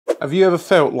Have you ever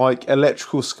felt like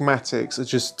electrical schematics are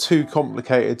just too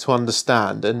complicated to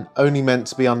understand and only meant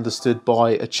to be understood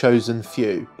by a chosen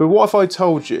few? But what if I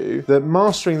told you that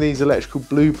mastering these electrical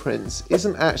blueprints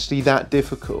isn't actually that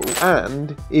difficult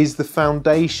and is the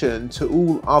foundation to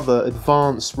all other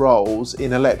advanced roles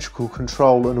in electrical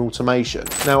control and automation?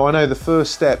 Now, I know the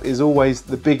first step is always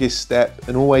the biggest step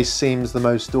and always seems the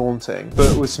most daunting,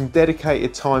 but with some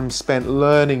dedicated time spent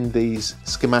learning these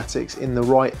schematics in the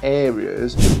right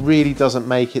areas, it really doesn't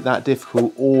make it that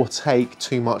difficult or take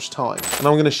too much time. And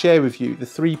I'm going to share with you the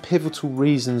 3 pivotal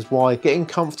reasons why getting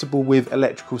comfortable with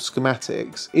electrical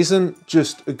schematics isn't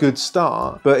just a good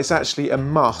start, but it's actually a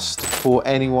must for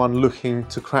anyone looking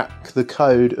to crack the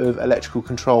code of electrical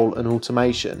control and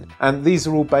automation. And these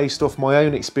are all based off my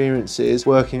own experiences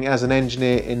working as an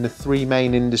engineer in the 3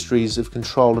 main industries of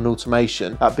control and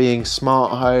automation, that being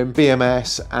smart home,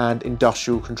 BMS and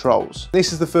industrial controls.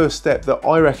 This is the first step that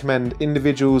I recommend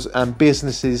individuals and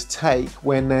businesses take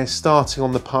when they're starting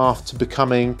on the path to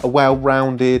becoming a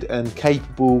well-rounded and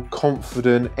capable,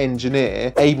 confident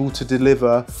engineer able to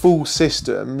deliver full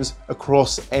systems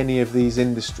across any of these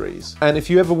industries. And if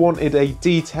you ever wanted a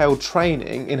detailed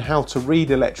training in how to read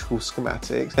electrical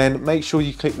schematics, then make sure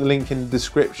you click the link in the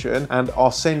description and I'll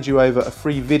send you over a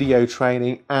free video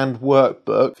training and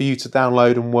workbook for you to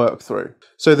download and work through.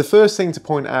 So the first thing to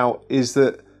point out is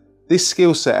that this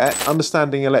skill set,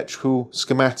 understanding electrical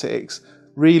schematics,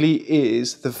 really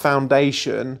is the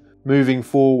foundation moving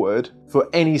forward for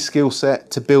any skill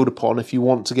set to build upon if you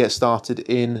want to get started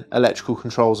in electrical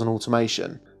controls and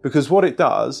automation. Because what it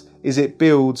does is it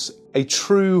builds a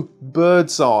true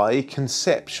bird's eye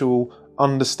conceptual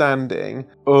understanding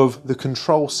of the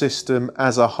control system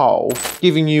as a whole,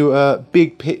 giving you a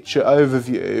big picture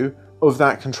overview of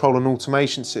that control and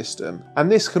automation system. And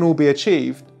this can all be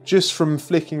achieved just from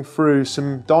flicking through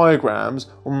some diagrams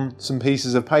on some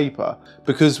pieces of paper,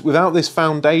 because without this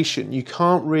foundation you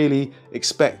can't really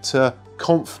expect to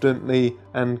confidently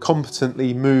and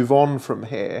competently move on from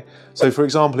here. So for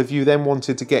example, if you then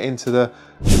wanted to get into the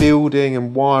building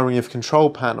and wiring of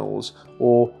control panels,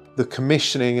 or the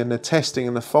commissioning and the testing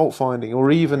and the fault finding,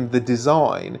 or even the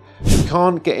design, you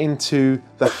can't get into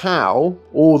the how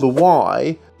or the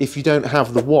why if you don't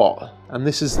have the what. And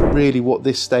this is really what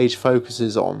this stage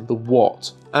focuses on, the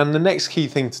what. And the next key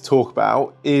thing to talk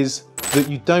about is that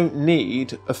you don't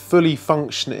need a fully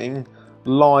functioning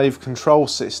live control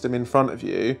system in front of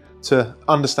you to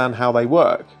understand how they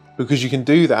work, because you can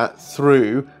do that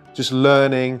through just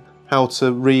learning how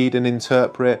to read and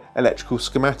interpret electrical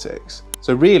schematics.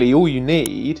 So really all you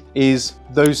need is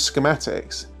those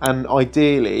schematics and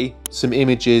ideally some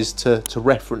images to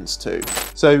reference to.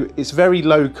 So it's very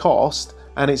low cost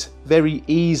and it's very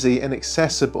easy and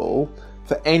accessible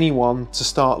for anyone to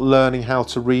start learning how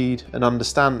to read and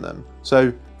understand them.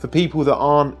 So for people that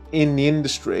aren't in the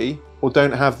industry or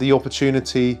don't have the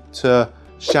opportunity to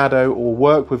shadow or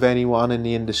work with anyone in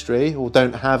the industry, or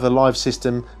don't have a live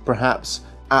system perhaps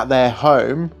at their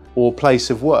home or place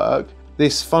of work,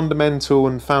 this fundamental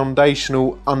and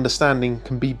foundational understanding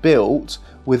can be built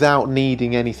without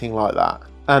needing anything like that.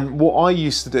 And what I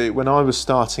used to do when I was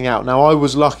starting out, now I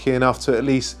was lucky enough to at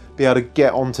least be able to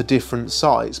get onto different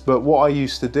sites, but what I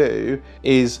used to do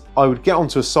is I would get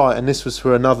onto a site, and this was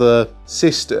for another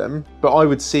system, but I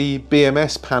would see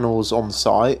BMS panels on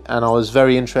site and I was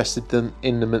very interested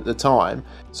in them at the time.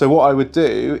 So what I would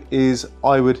do is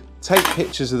I would take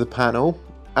pictures of the panel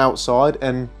outside,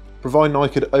 and providing I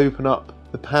could open up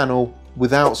the panel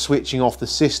without switching off the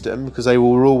system, because they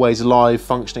were always live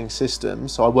functioning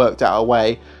systems, so I worked out a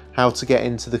way how to get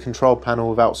into the control panel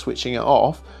without switching it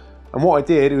off. And what I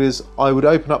did was I would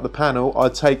open up the panel,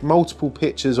 I'd take multiple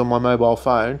pictures on my mobile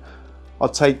phone,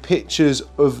 I'd take pictures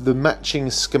of the matching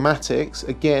schematics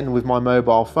again with my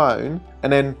mobile phone,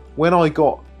 and then when I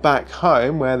got back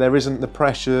home where there isn't the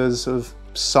pressures of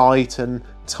site and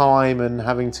time and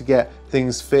having to get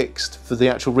things fixed for the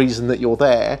actual reason that you're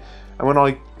there, and when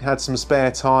I had some spare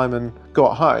time and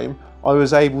got home, I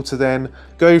was able to then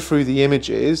go through the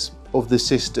images of the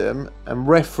system and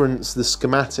reference the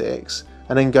schematics,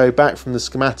 and then go back from the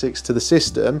schematics to the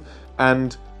system,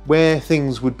 and where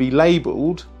things would be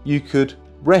labelled, you could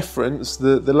reference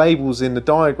the labels in the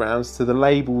diagrams to the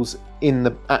labels in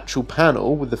the actual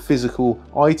panel with the physical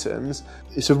items.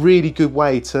 It's a really good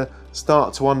way to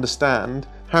start to understand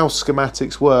how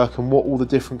schematics work and what all the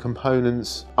different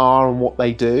components are and what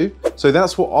they do. So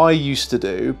that's what I used to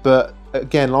do, but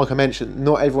again, like I mentioned,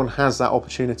 not everyone has that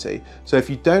opportunity. So if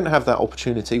you don't have that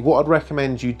opportunity, what I'd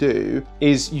recommend you do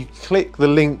is you click the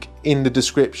link in the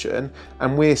description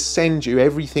and we'll send you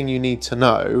everything you need to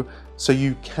know so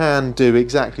you can do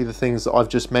exactly the things that I've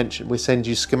just mentioned. We send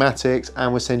you schematics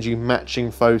and we send you matching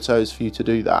photos for you to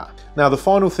do that. Now, the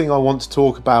final thing I want to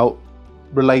talk about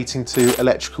relating to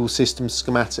electrical system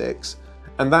schematics,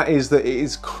 and that is that it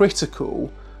is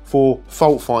critical for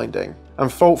fault finding.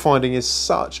 And fault finding is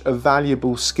such a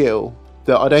valuable skill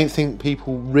that I don't think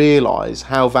people realise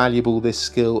how valuable this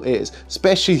skill is,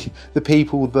 especially the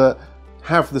people that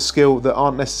have the skill that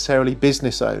aren't necessarily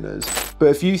business owners. But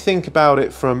if you think about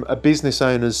it from a business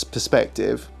owner's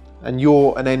perspective, and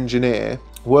you're an engineer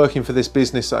working for this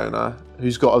business owner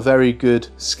who's got a very good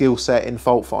skill set in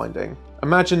fault finding,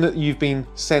 imagine that you've been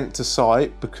sent to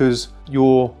site because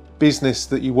your business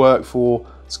that you work for,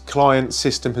 client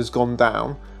system has gone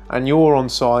down, and you're on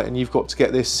site and you've got to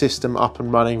get this system up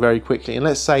and running very quickly. And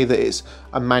let's say that it's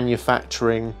a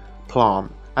manufacturing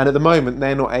plant, and at the moment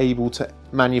they're not able to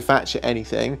manufacture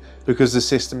anything because the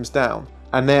system's down,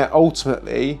 and they're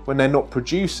ultimately, when they're not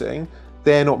producing,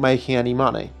 they're not making any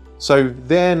money. So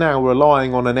they're now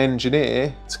relying on an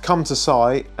engineer to come to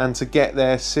site and to get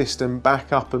their system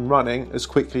back up and running as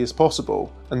quickly as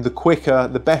possible. And the quicker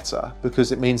the better,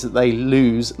 because it means that they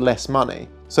lose less money.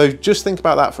 So just think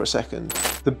about that for a second.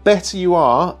 The better you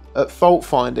are at fault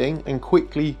finding and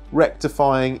quickly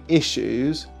rectifying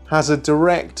issues has a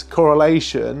direct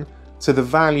correlation to the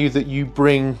value that you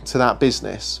bring to that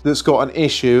business that's got an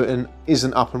issue and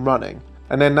isn't up and running.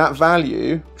 And then that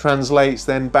value translates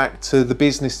then back to the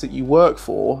business that you work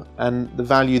for and the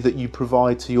value that you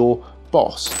provide to your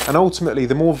boss. And ultimately,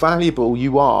 the more valuable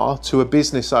you are to a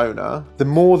business owner, the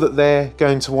more that they're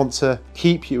going to want to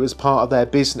keep you as part of their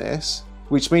business,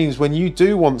 which means when you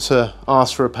do want to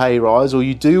ask for a pay rise, or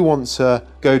you do want to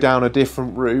go down a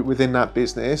different route within that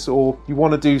business, or you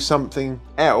want to do something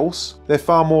else, they're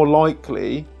far more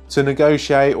likely to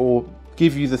negotiate or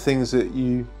give you the things that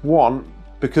you want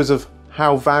because of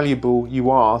how valuable you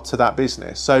are to that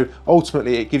business. So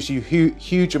ultimately it gives you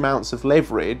huge amounts of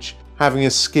leverage having a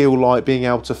skill like being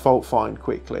able to fault find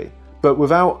quickly. But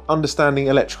without understanding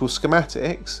electrical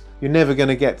schematics, you're never going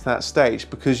to get to that stage,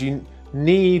 because you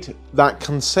need that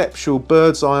conceptual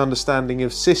bird's eye understanding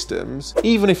of systems,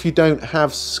 even if you don't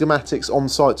have schematics on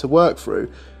site to work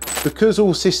through, because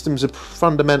all systems are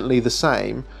fundamentally the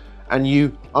same, and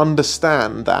you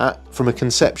understand that from a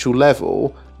conceptual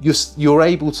level, you're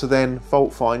able to then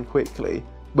fault find quickly,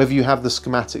 whether you have the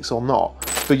schematics or not.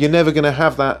 But you're never going to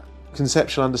have that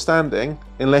conceptual understanding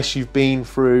unless you've been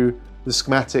through the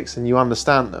schematics and you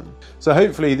understand them. So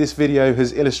hopefully this video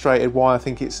has illustrated why I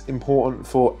think it's important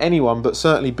for anyone, but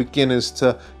certainly beginners,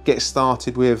 to get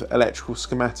started with electrical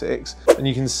schematics. And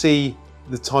you can see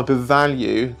the type of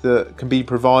value that can be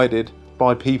provided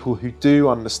by people who do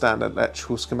understand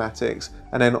electrical schematics,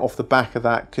 and then off the back of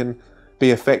that can be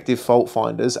effective fault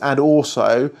finders, and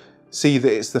also see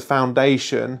that it's the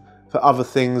foundation for other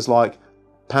things like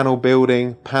panel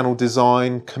building, panel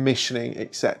design, commissioning,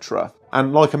 etc.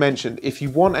 And like I mentioned, if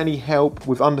you want any help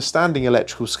with understanding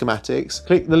electrical schematics,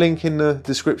 click the link in the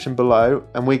description below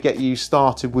and we get you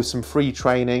started with some free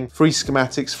training, free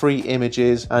schematics, free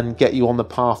images, and get you on the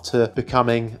path to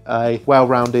becoming a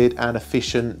well-rounded and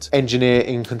efficient engineer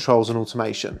in controls and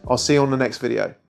automation. I'll see you on the next video.